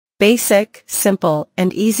Basic, simple,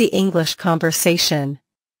 and easy English conversation.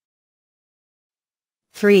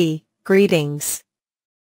 3. Greetings.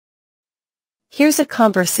 Here's a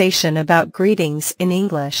conversation about greetings in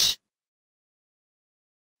English.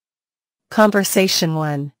 Conversation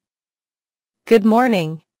 1. Good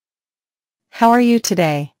morning. How are you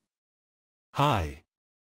today? Hi.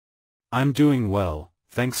 I'm doing well,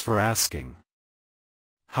 thanks for asking.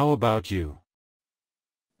 How about you?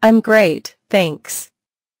 I'm great, thanks.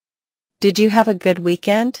 Did you have a good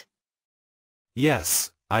weekend?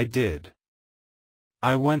 Yes, I did.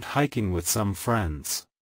 I went hiking with some friends.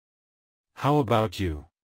 How about you?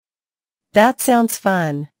 That sounds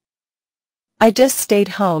fun. I just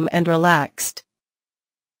stayed home and relaxed.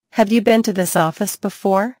 Have you been to this office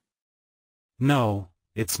before? No,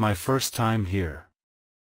 it's my first time here.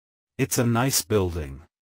 It's a nice building.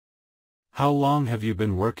 How long have you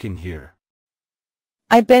been working here?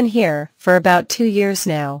 I've been here for about 2 years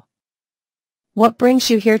now. What brings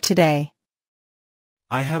you here today?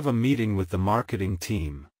 I have a meeting with the marketing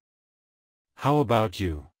team. How about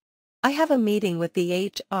you? I have a meeting with the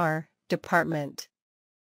HR department.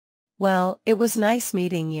 Well, it was nice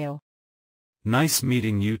meeting you. Nice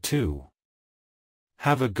meeting you too.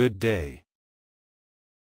 Have a good day.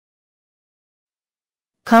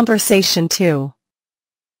 Conversation 2.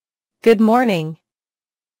 Good morning.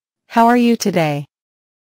 How are you today?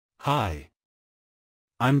 Hi.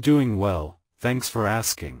 I'm doing well, thanks for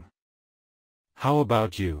asking. How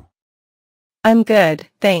about you? I'm good,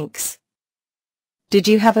 thanks. Did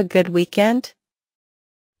you have a good weekend?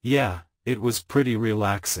 Yeah, it was pretty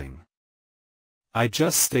relaxing. I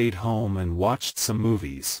just stayed home and watched some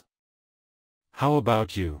movies. How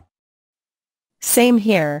about you? Same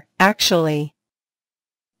here, actually.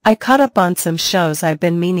 I caught up on some shows I've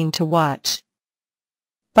been meaning to watch.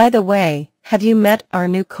 By the way, have you met our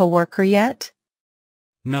new coworker yet?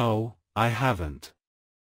 No, I haven't.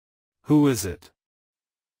 Who is it?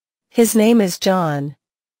 His name is John.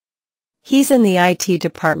 He's in the IT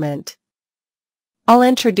department. I'll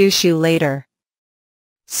introduce you later.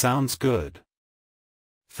 Sounds good.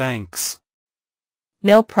 Thanks.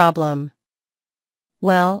 No problem.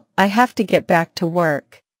 Well, I have to get back to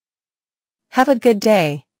work. Have a good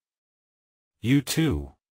day. You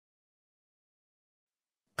too.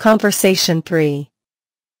 Conversation 3.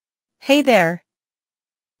 Hey there.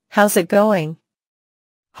 How's it going?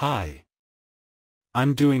 Hi.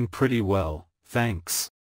 I'm doing pretty well,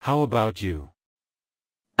 thanks. How about you?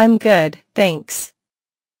 I'm good, thanks.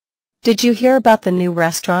 Did you hear about the new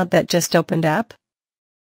restaurant that just opened up?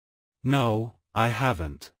 No, I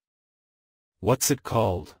haven't. What's it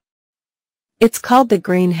called? It's called the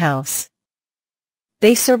Greenhouse.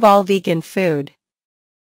 They serve all vegan food.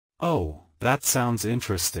 Oh, that sounds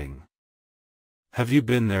interesting. Have you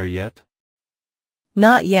been there yet?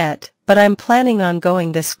 Not yet, but I'm planning on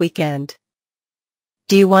going this weekend.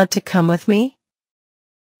 Do you want to come with me?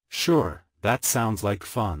 Sure, that sounds like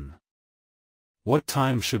fun. What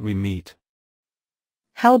time should we meet?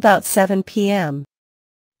 How about 7 p.m.?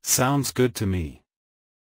 Sounds good to me.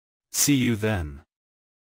 See you then.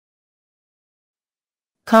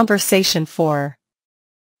 Conversation 4.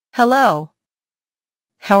 Hello.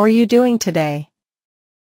 How are you doing today?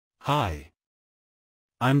 Hi.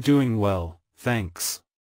 I'm doing well, thanks.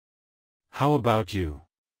 How about you?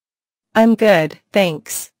 I'm good,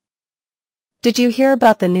 thanks. Did you hear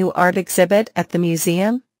about the new art exhibit at the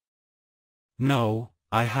museum? No,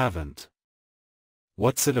 I haven't.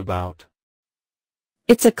 What's it about?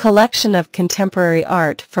 It's a collection of contemporary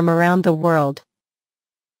art from around the world.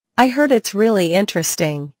 I heard it's really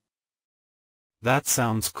interesting. That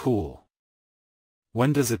sounds cool.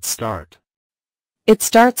 When does it start? It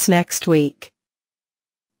starts next week.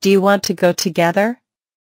 Do you want to go together?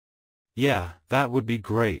 Yeah, that would be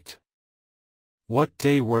great. What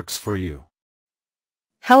day works for you?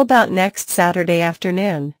 How about next Saturday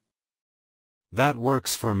afternoon? That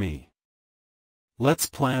works for me. Let's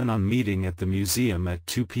plan on meeting at the museum at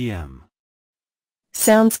 2 p.m.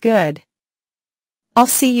 Sounds good. I'll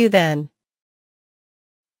see you then.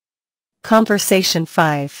 Conversation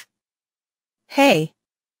 5. Hey.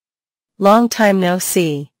 Long time no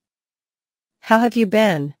see. How have you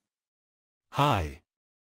been? Hi.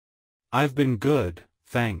 I've been good,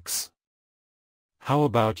 thanks. How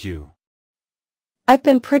about you? I've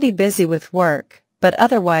been pretty busy with work, but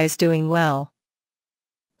otherwise doing well.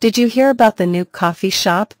 Did you hear about the new coffee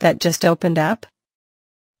shop that just opened up?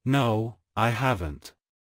 No, I haven't.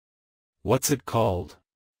 What's it called?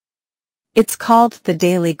 It's called The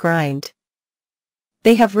Daily Grind.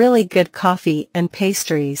 They have really good coffee and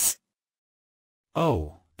pastries.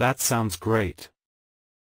 Oh, that sounds great.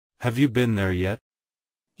 Have you been there yet?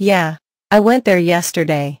 Yeah, I went there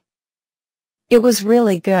yesterday. It was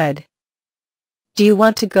really good. Do you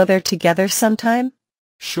want to go there together sometime?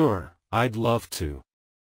 Sure, I'd love to.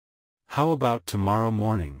 How about tomorrow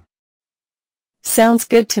morning? Sounds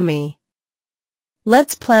good to me.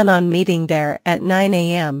 Let's plan on meeting there at 9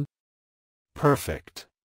 a.m. Perfect.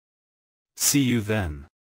 See you then.